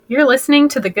You're listening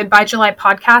to the Goodbye July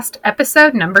podcast,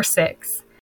 episode number 6.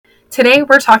 Today,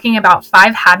 we're talking about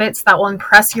 5 habits that will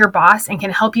impress your boss and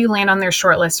can help you land on their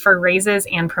shortlist for raises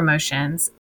and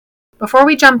promotions. Before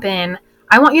we jump in,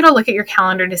 I want you to look at your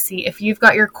calendar to see if you've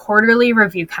got your quarterly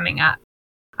review coming up.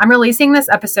 I'm releasing this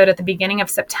episode at the beginning of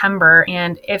September,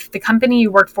 and if the company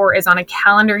you work for is on a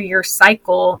calendar year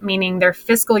cycle, meaning their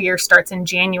fiscal year starts in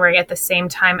January at the same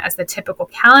time as the typical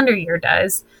calendar year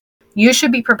does, you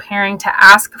should be preparing to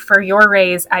ask for your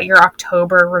raise at your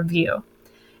October review.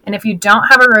 And if you don't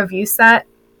have a review set,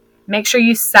 make sure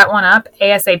you set one up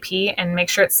ASAP and make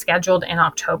sure it's scheduled in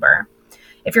October.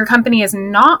 If your company is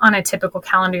not on a typical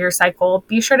calendar year cycle,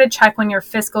 be sure to check when your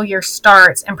fiscal year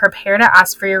starts and prepare to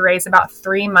ask for your raise about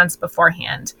 3 months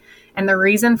beforehand. And the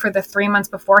reason for the 3 months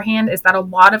beforehand is that a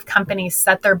lot of companies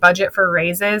set their budget for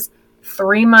raises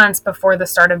 3 months before the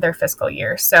start of their fiscal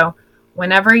year. So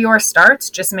whenever yours starts,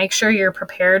 just make sure you're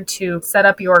prepared to set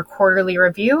up your quarterly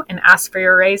review and ask for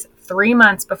your raise 3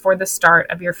 months before the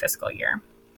start of your fiscal year.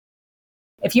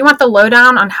 If you want the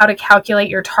lowdown on how to calculate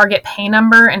your target pay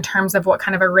number in terms of what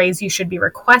kind of a raise you should be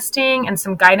requesting and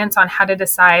some guidance on how to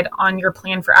decide on your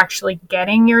plan for actually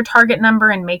getting your target number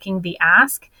and making the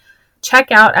ask,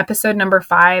 check out episode number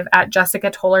 5 at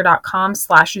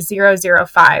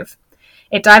jessicatoller.com/005.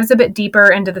 It dives a bit deeper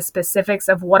into the specifics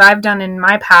of what I've done in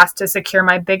my past to secure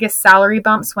my biggest salary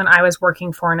bumps when I was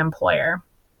working for an employer.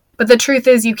 But the truth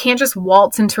is, you can't just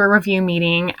waltz into a review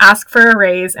meeting, ask for a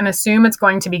raise, and assume it's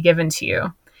going to be given to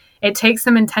you. It takes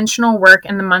some intentional work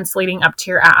in the months leading up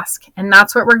to your ask, and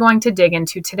that's what we're going to dig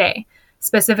into today,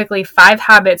 specifically 5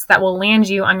 habits that will land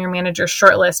you on your manager's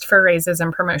shortlist for raises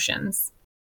and promotions.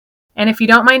 And if you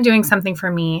don't mind doing something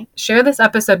for me, share this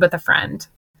episode with a friend.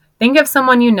 Think of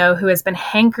someone you know who has been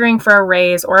hankering for a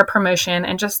raise or a promotion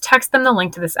and just text them the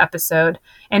link to this episode,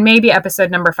 and maybe episode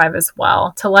number 5 as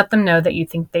well, to let them know that you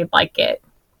think they'd like it.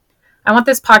 I want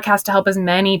this podcast to help as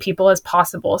many people as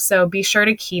possible, so be sure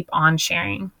to keep on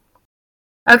sharing.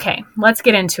 Okay, let's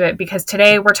get into it, because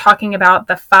today we're talking about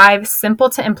the 5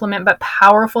 simple to implement but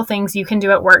powerful things you can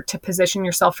do at work to position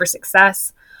yourself for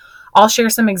success. I'll share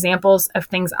some examples of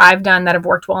things I've done that have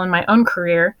worked well in my own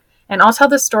career, and I'll tell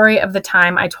the story of the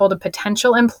time I told a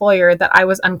potential employer that I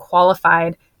was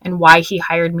unqualified and why he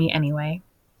hired me anyway.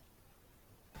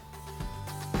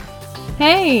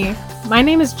 Hey, my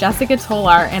name is Jessica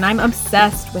Tolar, and I'm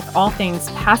obsessed with all things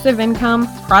passive income,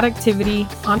 productivity,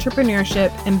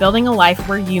 entrepreneurship, and building a life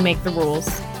where you make the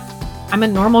rules. I'm a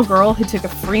normal girl who took a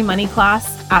free money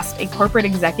class, asked a corporate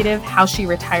executive how she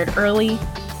retired early,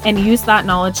 and used that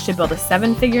knowledge to build a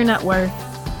 7-figure net worth,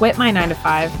 quit my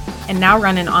 9-to-5, and now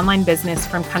run an online business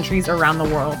from countries around the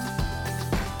world.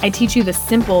 I teach you the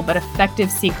simple but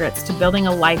effective secrets to building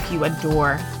a life you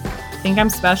adore. Think I'm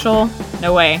special?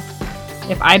 No way.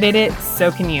 If I did it,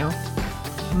 so can you.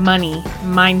 Money,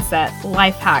 mindset,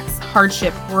 life hacks,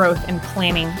 hardship, growth, and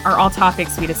planning are all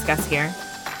topics we discuss here.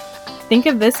 Think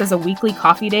of this as a weekly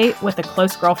coffee date with a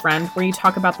close girlfriend where you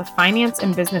talk about the finance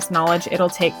and business knowledge it'll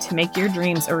take to make your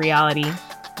dreams a reality.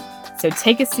 So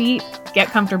take a seat, get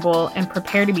comfortable, and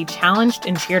prepare to be challenged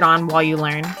and cheered on while you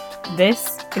learn.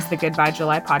 This is the Goodbye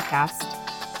July podcast.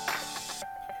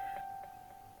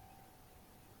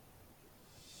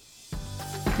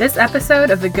 This episode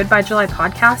of the Goodbye July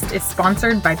podcast is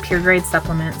sponsored by PureGrade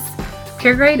Supplements.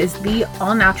 PureGrade is the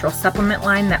all-natural supplement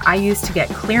line that I use to get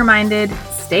clear-minded,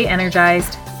 stay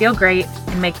energized, feel great,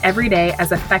 and make every day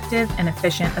as effective and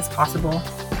efficient as possible.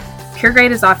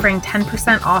 PureGrade is offering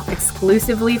 10% off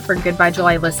exclusively for Goodbye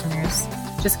July listeners.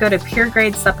 Just go to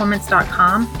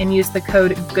puregradesupplements.com and use the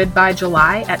code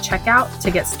GoodbyeJuly at checkout to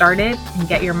get started and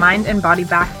get your mind and body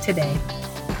back today.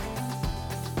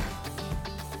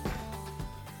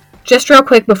 Just real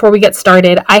quick before we get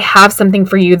started, I have something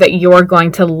for you that you're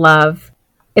going to love.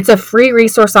 It's a free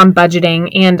resource on budgeting,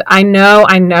 and I know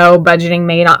budgeting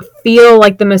may not feel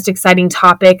like the most exciting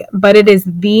topic, but it is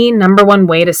the number one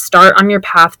way to start on your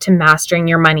path to mastering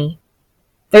your money.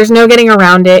 There's no getting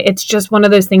around it. It's just one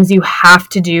of those things you have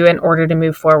to do in order to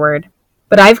move forward.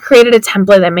 But I've created a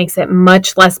template that makes it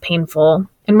much less painful,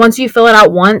 and once you fill it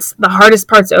out once, the hardest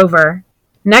part's over.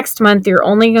 Next month, you're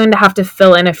only going to have to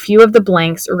fill in a few of the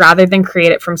blanks rather than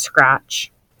create it from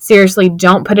scratch. Seriously,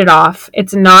 don't put it off.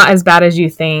 It's not as bad as you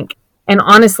think. And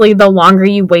honestly, the longer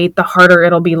you wait, the harder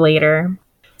it'll be later.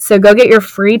 So go get your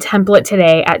free template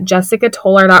today at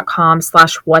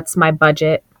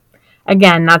jessicatoller.com/whatsmybudget.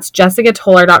 Again, that's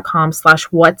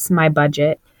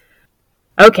jessicatoller.com/whatsmybudget.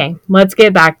 Okay, let's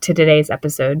get back to today's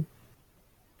episode.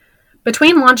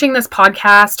 Between launching this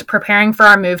podcast, preparing for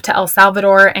our move to El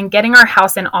Salvador, and getting our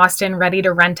house in Austin ready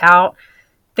to rent out,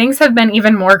 Things have been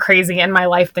even more crazy in my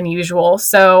life than usual,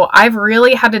 so I've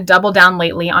really had to double down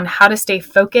lately on how to stay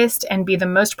focused and be the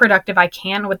most productive I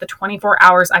can with the 24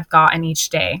 hours I've got in each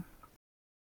day.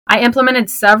 I implemented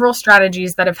several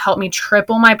strategies that have helped me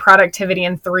triple my productivity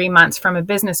in 3 months from a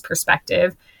business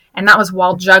perspective, and that was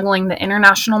while juggling the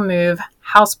international move,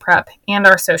 house prep, and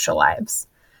our social lives.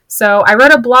 So I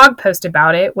wrote a blog post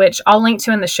about it, which I'll link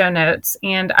to in the show notes,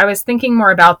 and I was thinking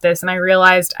more about this, and I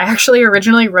realized I actually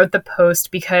originally wrote the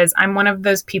post because I'm one of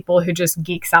those people who just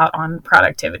geeks out on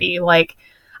productivity. Like,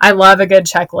 I love a good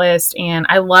checklist, and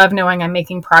I love knowing I'm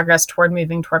making progress toward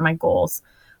moving toward my goals.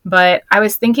 But I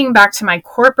was thinking back to my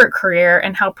corporate career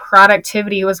and how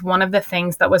productivity was one of the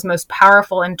things that was most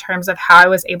powerful in terms of how I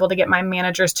was able to get my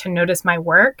managers to notice my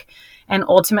work and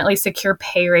ultimately secure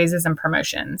pay raises and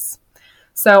promotions.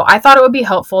 So I thought it would be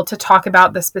helpful to talk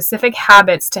about the specific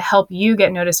habits to help you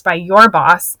get noticed by your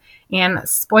boss. And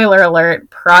spoiler alert,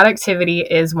 productivity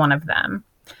is one of them.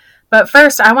 But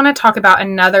first, I want to talk about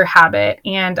another habit,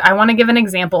 and I want to give an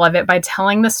example of it by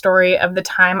telling the story of the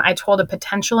time I told a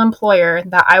potential employer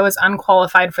that I was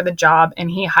unqualified for the job and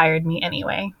he hired me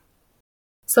anyway.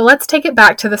 So let's take it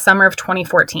back to the summer of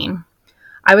 2014.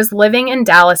 I was living in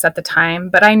Dallas at the time,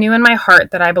 but I knew in my heart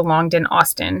that I belonged in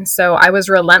Austin, so I was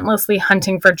relentlessly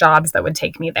hunting for jobs that would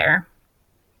take me there.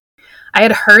 I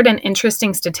had heard an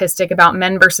interesting statistic about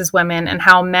men versus women and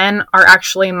how men are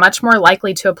actually much more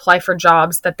likely to apply for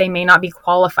jobs that they may not be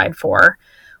qualified for,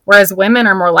 whereas women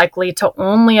are more likely to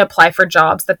only apply for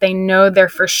jobs that they know they're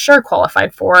for sure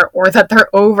qualified for or that they're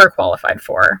overqualified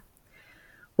for.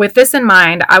 With this in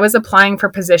mind, I was applying for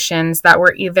positions that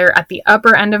were either at the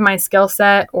upper end of my skill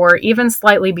set or even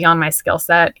slightly beyond my skill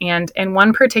set, and in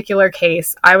one particular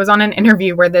case, I was on an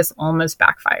interview where this almost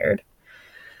backfired.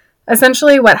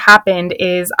 Essentially, what happened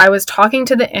is I was talking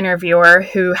to the interviewer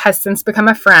who has since become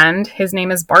a friend. His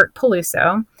name is Bart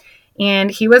Peluso, and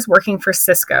he was working for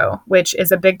Cisco, which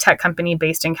is a big tech company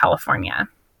based in California.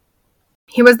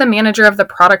 He was the manager of the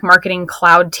product marketing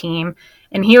cloud team,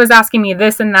 and he was asking me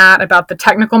this and that about the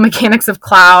technical mechanics of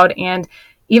cloud. And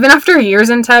even after years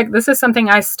in tech, this is something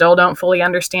I still don't fully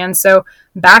understand. So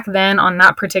back then on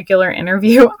that particular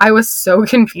interview, I was so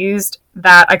confused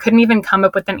that I couldn't even come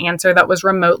up with an answer that was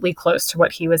remotely close to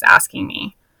what he was asking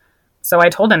me. So I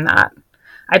told him that.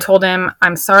 I told him,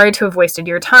 I'm sorry to have wasted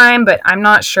your time, but I'm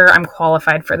not sure I'm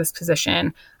qualified for this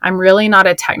position. I'm really not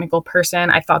a technical person.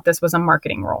 I thought this was a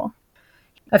marketing role.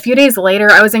 A few days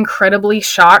later, I was incredibly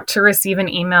shocked to receive an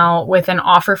email with an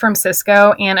offer from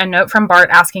Cisco and a note from Bart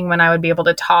asking when I would be able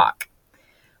to talk.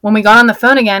 When we got on the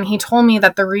phone again, he told me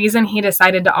that the reason he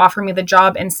decided to offer me the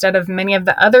job instead of many of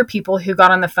the other people who got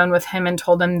on the phone with him and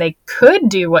told him they could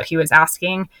do what he was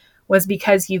asking was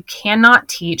because you cannot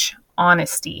teach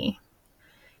honesty.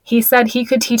 He said he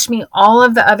could teach me all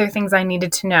of the other things I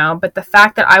needed to know, but the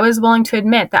fact that I was willing to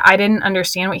admit that I didn't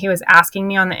understand what he was asking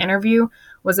me on the interview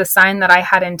was a sign that I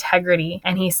had integrity,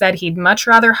 and he said he'd much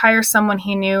rather hire someone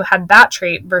he knew had that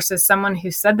trait versus someone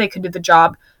who said they could do the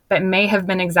job but may have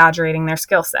been exaggerating their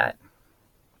skill set.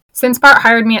 Since Bart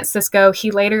hired me at Cisco,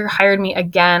 he later hired me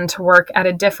again to work at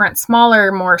a different,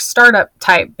 smaller, more startup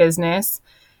type business.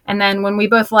 And then when we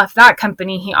both left that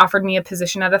company, he offered me a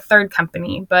position at a third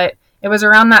company, but it was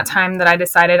around that time that I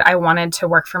decided I wanted to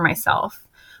work for myself.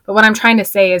 But what I'm trying to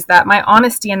say is that my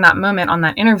honesty in that moment on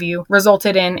that interview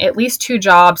resulted in at least 2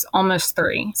 jobs, almost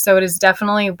 3. So it is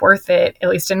definitely worth it, at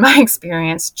least in my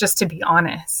experience, just to be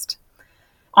honest.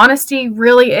 Honesty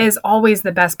really is always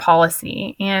the best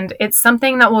policy, and it's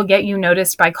something that will get you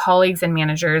noticed by colleagues and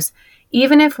managers,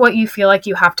 even if what you feel like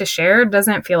you have to share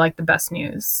doesn't feel like the best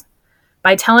news.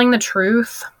 By telling the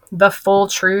truth, the full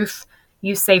truth,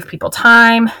 you save people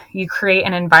time, you create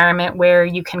an environment where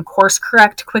you can course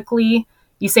correct quickly,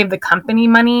 you save the company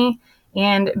money,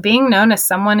 and being known as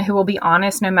someone who will be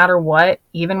honest no matter what,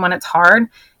 even when it's hard,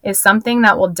 is something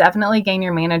that will definitely gain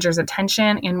your manager's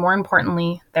attention and, more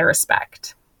importantly, their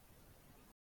respect.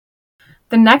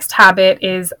 The next habit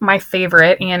is my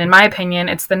favorite, and in my opinion,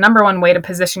 it's the number one way to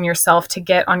position yourself to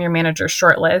get on your manager's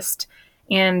shortlist,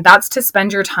 and that's to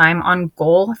spend your time on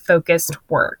goal-focused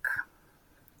work.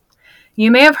 You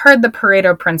may have heard the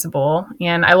Pareto principle,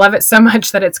 and I love it so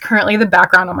much that it's currently the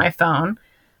background on my phone.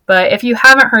 But if you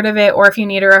haven't heard of it, or if you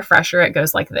need a refresher, it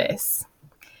goes like this.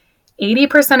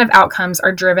 80% of outcomes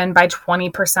are driven by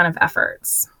 20% of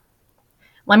efforts.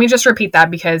 Let me just repeat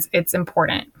that because it's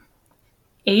important.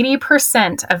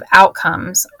 80% of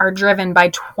outcomes are driven by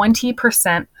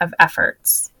 20% of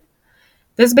efforts.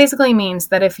 This basically means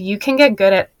that if you can get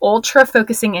good at ultra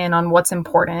focusing in on what's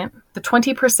important, the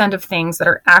 20% of things that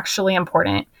are actually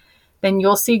important, then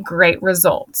you'll see great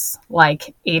results,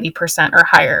 like 80% or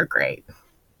higher grade.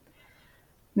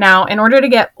 Now, in order to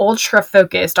get ultra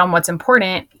focused on what's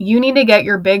important, you need to get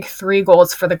your big 3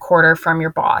 goals for the quarter from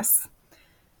your boss.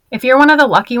 If you're one of the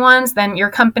lucky ones, then your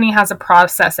company has a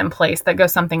process in place that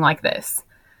goes something like this.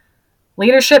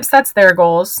 Leadership sets their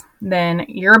goals, then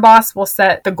your boss will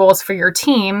set the goals for your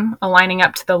team, aligning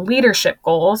up to the leadership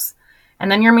goals, and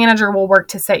then your manager will work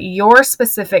to set your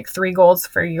specific 3 goals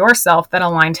for yourself that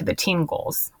align to the team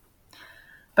goals.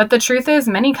 But the truth is,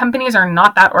 many companies are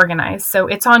not that organized, so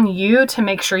it's on you to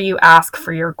make sure you ask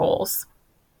for your goals.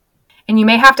 And you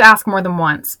may have to ask more than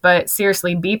once, but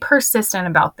seriously, be persistent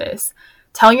about this.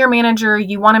 Tell your manager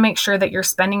you want to make sure that you're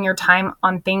spending your time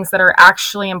on things that are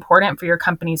actually important for your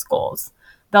company's goals.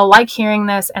 They'll like hearing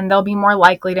this, and they'll be more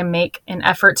likely to make an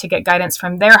effort to get guidance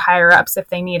from their higher-ups if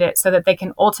they need it, so that they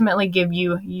can ultimately give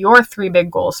you your 3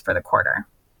 big goals for the quarter.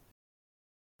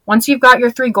 Once you've got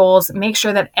your 3 goals, make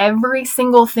sure that every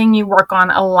single thing you work on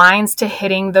aligns to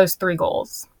hitting those 3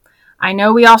 goals. I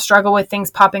know we all struggle with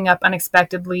things popping up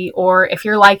unexpectedly, or if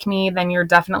you're like me, then you're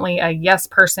definitely a yes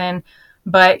person,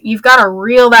 but you've got to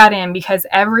reel that in, because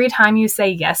every time you say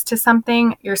yes to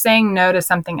something, you're saying no to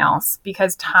something else,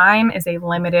 because time is a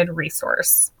limited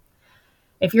resource.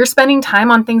 If you're spending time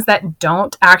on things that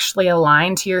don't actually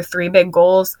align to your 3 big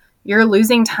goals, you're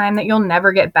losing time that you'll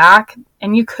never get back,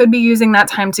 and you could be using that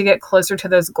time to get closer to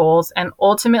those goals and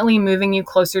ultimately moving you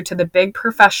closer to the big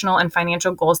professional and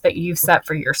financial goals that you've set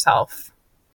for yourself.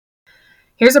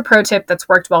 Here's a pro tip that's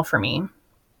worked well for me.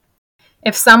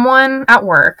 If someone at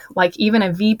work, like even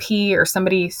a VP or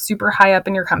somebody super high up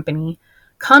in your company,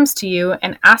 comes to you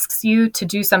and asks you to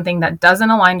do something that doesn't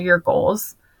align to your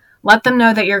goals, let them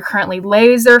know that you're currently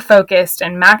laser focused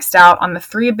and maxed out on the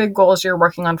 3 big goals you're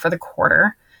working on for the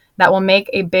quarter that will make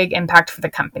a big impact for the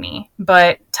company.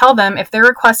 But tell them if their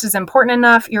request is important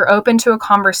enough, you're open to a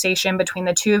conversation between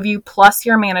the 2 of you plus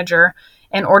your manager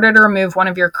in order to remove one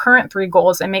of your current 3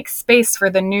 goals and make space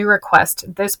for the new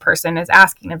request this person is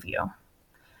asking of you.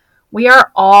 We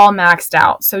are all maxed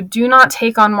out, so do not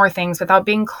take on more things without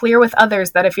being clear with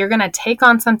others that if you're going to take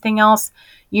on something else,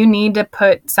 you need to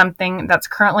put something that's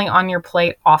currently on your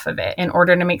plate off of it in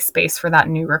order to make space for that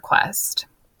new request.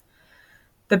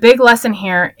 The big lesson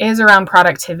here is around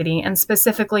productivity, and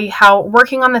specifically how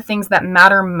working on the things that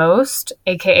matter most,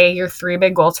 aka your 3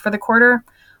 big goals for the quarter,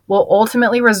 will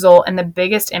ultimately result in the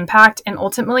biggest impact and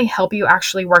ultimately help you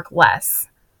actually work less.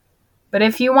 But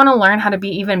if you want to learn how to be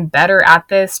even better at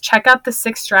this, check out the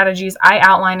 6 strategies I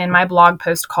outline in my blog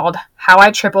post called How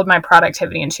I Tripled My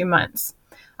Productivity in 2 Months.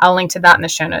 I'll link to that in the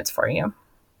show notes for you.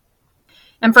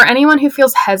 And for anyone who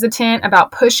feels hesitant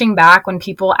about pushing back when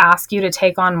people ask you to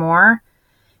take on more,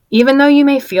 even though you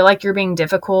may feel like you're being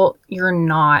difficult, you're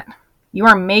not. You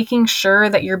are making sure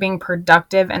that you're being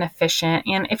productive and efficient.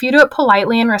 And if you do it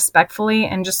politely and respectfully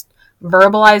and just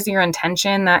verbalize your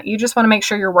intention that you just want to make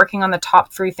sure you're working on the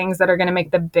top 3 things that are going to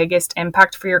make the biggest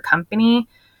impact for your company,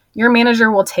 your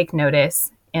manager will take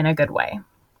notice in a good way.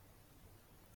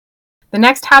 The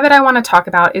next habit I want to talk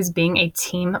about is being a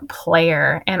team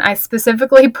player. And I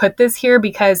specifically put this here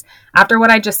because after what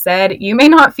I just said, you may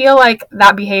not feel like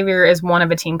that behavior is one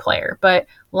of a team player, but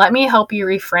let me help you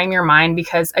reframe your mind,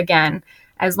 because again,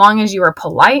 as long as you are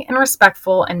polite and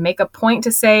respectful and make a point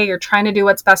to say you're trying to do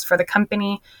what's best for the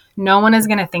company, no one is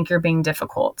going to think you're being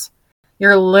difficult.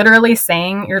 You're literally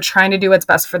saying you're trying to do what's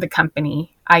best for the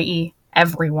company, i.e.,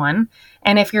 everyone.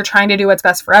 And if you're trying to do what's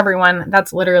best for everyone,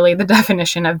 that's literally the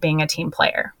definition of being a team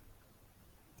player.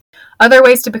 Other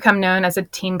ways to become known as a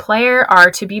team player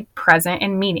are to be present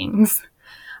in meetings.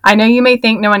 I know you may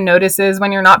think no one notices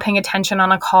when you're not paying attention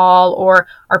on a call or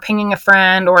are pinging a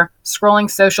friend or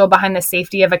scrolling social behind the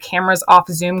safety of a camera's off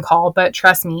Zoom call, but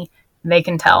trust me, they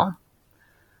can tell.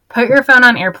 Put your phone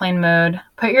on airplane mode,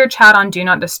 put your chat on do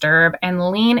not disturb,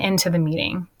 and lean into the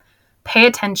meeting. Pay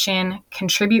attention,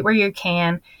 contribute where you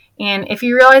can, and if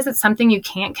you realize it's something you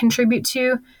can't contribute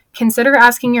to, consider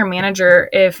asking your manager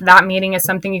if that meeting is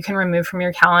something you can remove from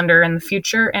your calendar in the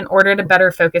future in order to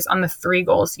better focus on the 3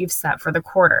 goals you've set for the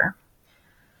quarter.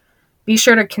 Be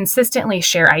sure to consistently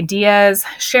share ideas,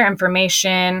 share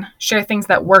information, share things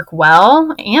that work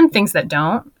well and things that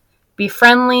don't. Be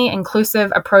friendly,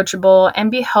 inclusive, approachable,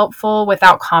 and be helpful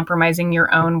without compromising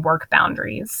your own work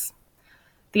boundaries.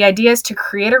 The idea is to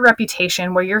create a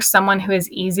reputation where you're someone who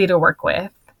is easy to work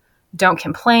with. Don't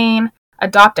complain,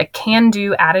 adopt a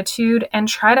can-do attitude, and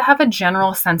try to have a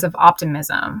general sense of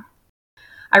optimism.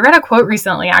 I read a quote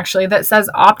recently, actually, that says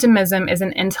optimism is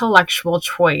an intellectual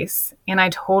choice, and I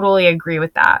totally agree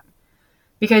with that.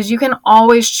 Because you can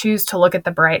always choose to look at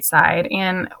the bright side,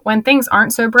 and when things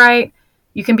aren't so bright,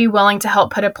 you can be willing to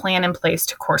help put a plan in place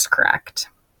to course correct.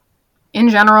 In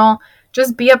general,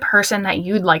 Just be a person that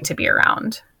you'd like to be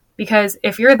around. Because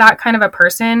if you're that kind of a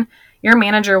person, your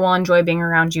manager will enjoy being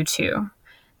around you too.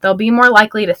 They'll be more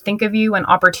likely to think of you when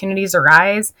opportunities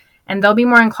arise, and they'll be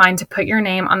more inclined to put your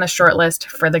name on the short list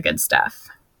for the good stuff.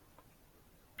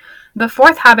 The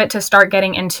fourth habit to start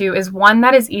getting into is one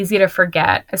that is easy to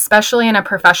forget, especially in a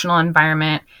professional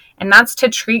environment, and that's to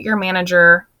treat your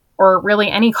manager, or really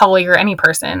any colleague or any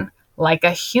person, like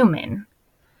a human.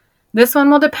 This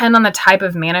one will depend on the type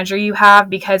of manager you have,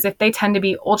 because if they tend to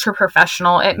be ultra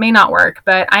professional, it may not work,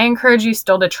 but I encourage you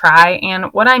still to try. And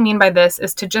what I mean by this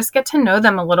is to just get to know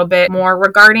them a little bit more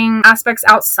regarding aspects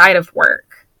outside of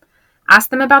work.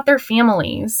 Ask them about their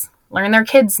families, learn their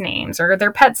kids' names or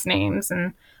their pets' names,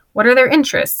 and what are their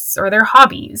interests or their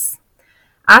hobbies.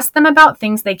 Ask them about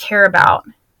things they care about.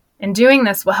 And doing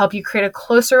this will help you create a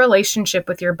closer relationship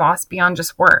with your boss beyond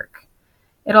just work.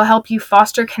 It'll help you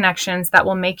foster connections that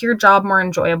will make your job more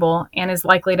enjoyable and is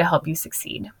likely to help you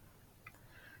succeed.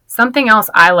 Something else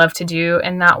I love to do,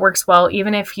 and that works well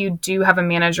even if you do have a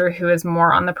manager who is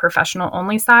more on the professional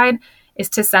only side, is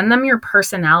to send them your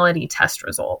personality test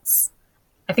results.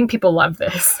 I think people love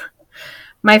this.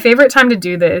 My favorite time to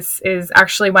do this is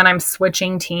actually when I'm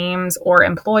switching teams or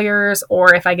employers,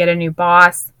 or if I get a new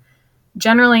boss.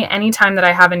 Generally, any time that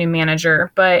I have a new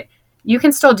manager, but you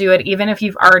can still do it even if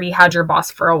you've already had your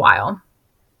boss for a while.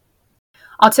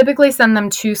 I'll typically send them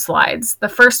 2 slides. The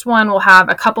first one will have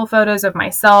a couple photos of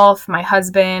myself, my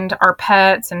husband, our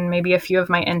pets, and maybe a few of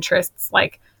my interests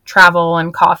like travel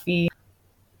and coffee.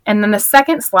 And then the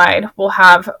second slide will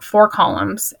have 4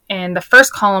 columns. And the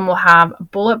first column will have a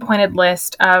bullet pointed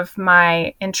list of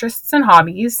my interests and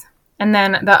hobbies. And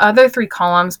then the other 3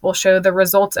 columns will show the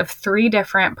results of 3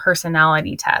 different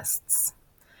personality tests.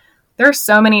 There are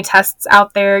so many tests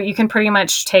out there. You can pretty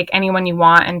much take any one you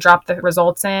want and drop the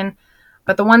results in.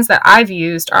 But the ones that I've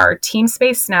used are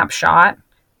Teamspace Snapshot,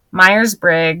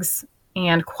 Myers-Briggs,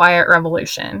 and Quiet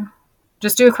Revolution.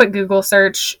 Just do a quick Google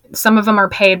search. Some of them are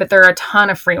paid, but there are a ton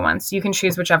of free ones, so you can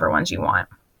choose whichever ones you want.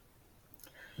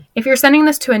 If you're sending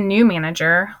this to a new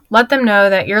manager, let them know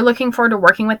that you're looking forward to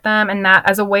working with them and that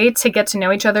as a way to get to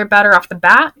know each other better off the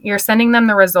bat, you're sending them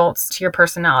the results to your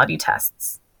personality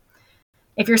tests.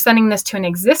 If you're sending this to an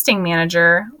existing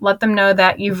manager, let them know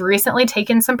that you've recently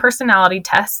taken some personality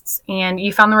tests and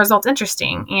you found the results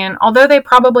interesting. And although they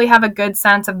probably have a good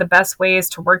sense of the best ways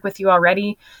to work with you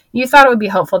already, you thought it would be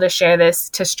helpful to share this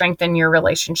to strengthen your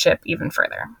relationship even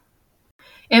further.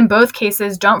 In both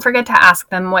cases, don't forget to ask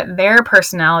them what their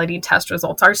personality test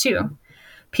results are too.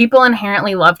 People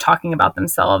inherently love talking about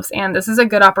themselves, and this is a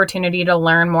good opportunity to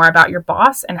learn more about your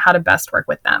boss and how to best work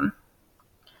with them.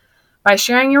 By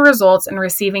sharing your results and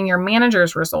receiving your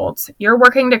manager's results, you're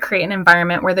working to create an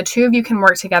environment where the two of you can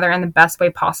work together in the best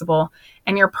way possible,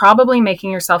 and you're probably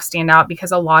making yourself stand out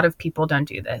because a lot of people don't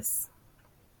do this.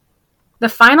 The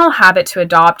final habit to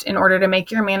adopt in order to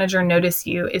make your manager notice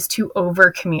you is to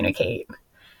over-communicate.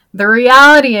 The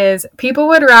reality is, people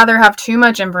would rather have too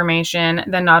much information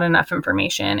than not enough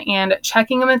information, and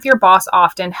checking in with your boss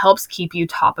often helps keep you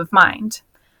top of mind.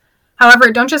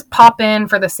 However, don't just pop in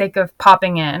for the sake of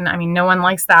popping in. I mean, no one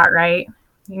likes that, right?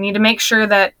 You need to make sure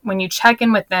that when you check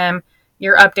in with them,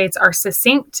 your updates are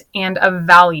succinct and of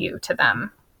value to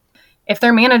them. If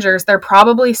they're managers, they're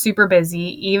probably super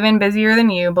busy, even busier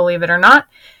than you, believe it or not.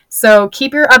 So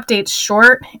keep your updates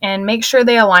short and make sure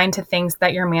they align to things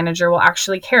that your manager will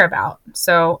actually care about.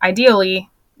 So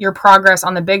ideally, your progress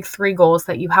on the big 3 goals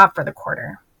that you have for the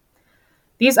quarter.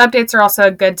 These updates are also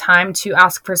a good time to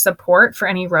ask for support for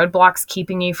any roadblocks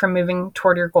keeping you from moving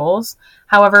toward your goals.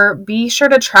 However, be sure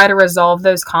to try to resolve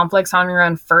those conflicts on your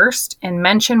own first and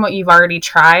mention what you've already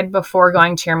tried before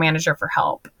going to your manager for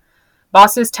help.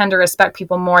 Bosses tend to respect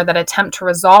people more that attempt to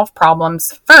resolve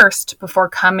problems first before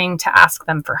coming to ask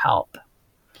them for help.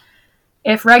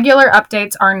 If regular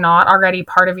updates are not already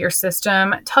part of your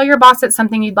system, tell your boss it's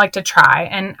something you'd like to try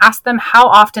and ask them how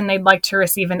often they'd like to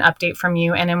receive an update from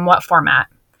you and in what format.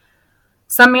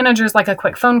 Some managers like a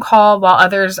quick phone call, while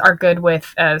others are good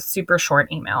with a super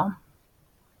short email.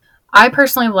 I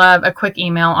personally love a quick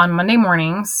email on Monday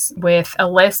mornings with a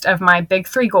list of my big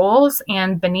 3 goals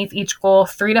and beneath each goal,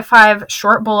 3 to 5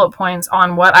 short bullet points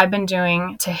on what I've been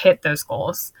doing to hit those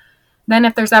goals. Then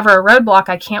if there's ever a roadblock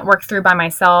I can't work through by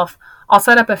myself, I'll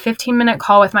set up a 15-minute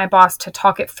call with my boss to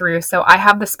talk it through so I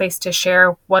have the space to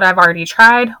share what I've already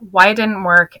tried, why it didn't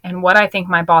work, and what I think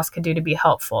my boss could do to be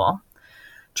helpful.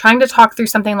 Trying to talk through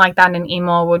something like that in an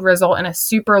email would result in a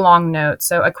super long note,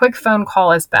 so a quick phone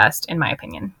call is best, in my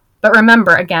opinion. But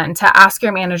remember, again, to ask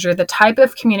your manager the type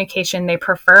of communication they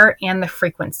prefer and the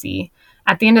frequency,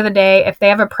 At the end of the day, if they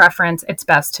have a preference, it's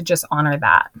best to just honor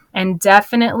that. And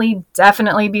definitely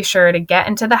be sure to get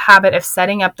into the habit of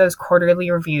setting up those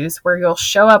quarterly reviews where you'll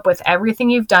show up with everything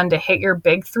you've done to hit your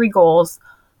big 3 goals,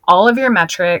 all of your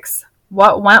metrics,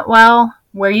 what went well,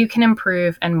 where you can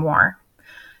improve, and more.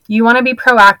 You want to be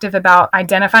proactive about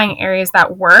identifying areas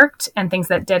that worked and things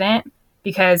that didn't,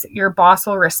 because your boss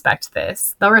will respect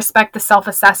this. They'll respect the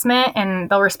self-assessment, and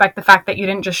they'll respect the fact that you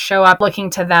didn't just show up looking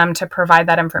to them to provide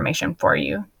that information for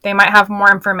you. They might have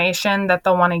more information that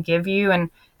they'll want to give you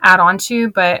and add on to,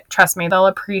 but trust me, they'll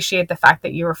appreciate the fact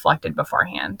that you reflected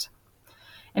beforehand.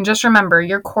 And just remember,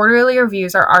 your quarterly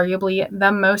reviews are arguably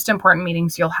the most important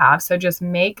meetings you'll have, so just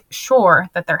make sure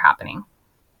that they're happening.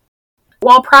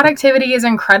 While productivity is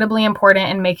incredibly important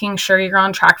in making sure you're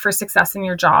on track for success in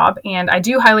your job, and I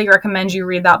do highly recommend you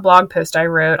read that blog post I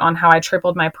wrote on how I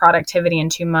tripled my productivity in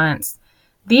 2 months,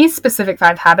 these specific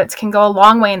 5 habits can go a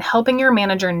long way in helping your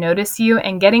manager notice you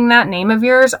and getting that name of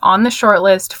yours on the short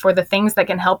list for the things that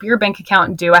can help your bank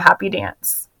account do a happy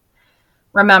dance.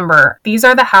 Remember, these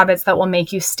are the habits that will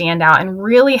make you stand out and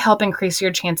really help increase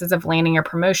your chances of landing a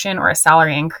promotion or a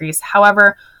salary increase.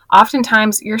 However,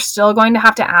 oftentimes, you're still going to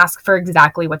have to ask for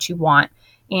exactly what you want.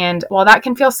 And while that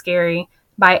can feel scary,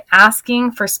 by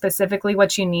asking for specifically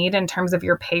what you need in terms of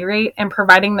your pay rate and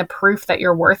providing the proof that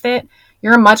you're worth it,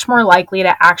 you're much more likely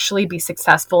to actually be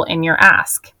successful in your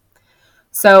ask.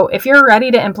 So if you're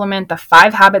ready to implement the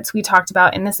 5 habits we talked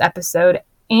about in this episode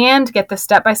and get the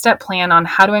step-by-step plan on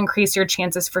how to increase your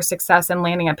chances for success in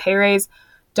landing a pay raise,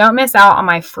 don't miss out on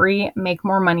my free Make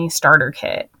More Money starter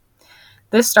kit.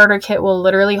 This starter kit will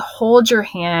literally hold your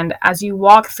hand as you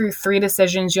walk through 3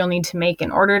 decisions you'll need to make in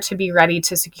order to be ready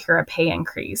to secure a pay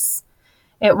increase.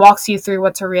 It walks you through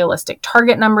what's a realistic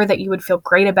target number that you would feel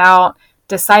great about,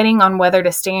 deciding on whether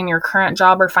to stay in your current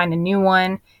job or find a new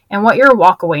one, and what your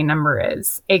walkaway number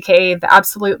is, aka the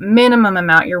absolute minimum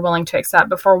amount you're willing to accept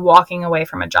before walking away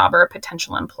from a job or a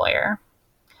potential employer.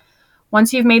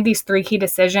 Once you've made these 3 key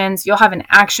decisions, you'll have an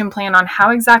action plan on how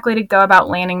exactly to go about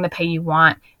landing the pay you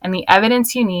want and the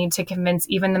evidence you need to convince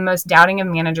even the most doubting of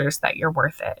managers that you're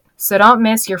worth it. So don't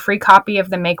miss your free copy of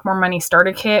the Make More Money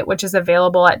starter kit, which is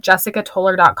available at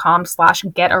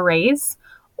jessicatoller.com/getaraise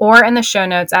or in the show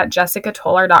notes at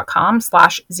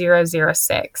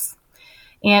jessicatoller.com/006.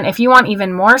 And if you want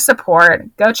even more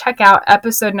support, go check out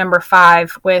episode number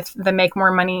 5 with the Make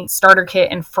More Money starter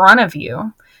kit in front of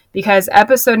you, because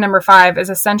episode number 5 is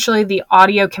essentially the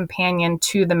audio companion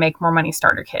to the Make More Money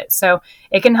starter kit. So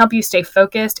it can help you stay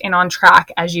focused and on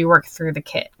track as you work through the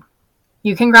kit.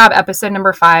 You can grab episode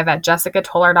number 5 at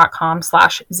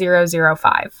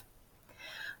jessicatoller.com/005.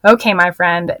 Okay, my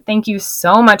friend, thank you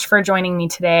so much for joining me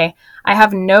today. I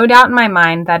have no doubt in my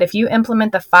mind that if you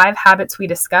implement the 5 habits we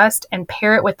discussed and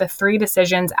pair it with the 3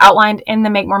 decisions outlined in the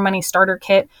Make More Money starter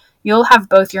kit, you'll have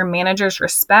both your manager's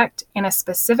respect and a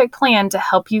specific plan to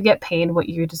help you get paid what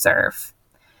you deserve.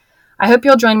 I hope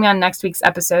you'll join me on next week's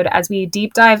episode as we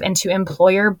deep dive into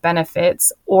employer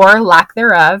benefits or lack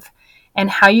thereof, and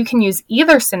how you can use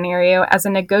either scenario as a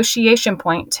negotiation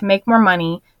point to make more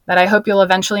money that I hope you'll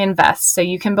eventually invest so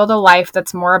you can build a life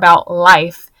that's more about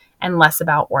life and less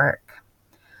about work.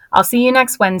 I'll see you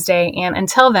next Wednesday, and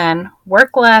until then,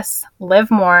 work less, live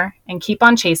more, and keep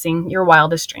on chasing your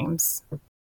wildest dreams.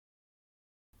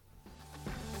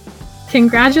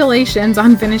 Congratulations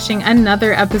on finishing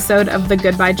another episode of the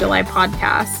Goodbye July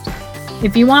podcast.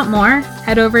 If you want more,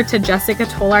 head over to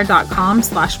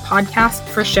jessicatoller.com/podcast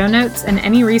for show notes and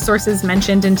any resources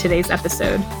mentioned in today's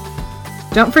episode.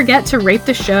 Don't forget to rate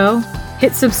the show,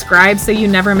 hit subscribe so you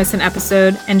never miss an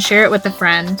episode, and share it with a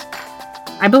friend.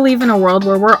 I believe in a world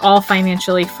where we're all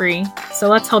financially free, so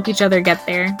let's help each other get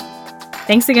there.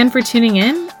 Thanks again for tuning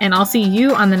in, and I'll see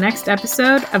you on the next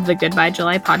episode of the Goodbye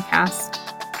July podcast.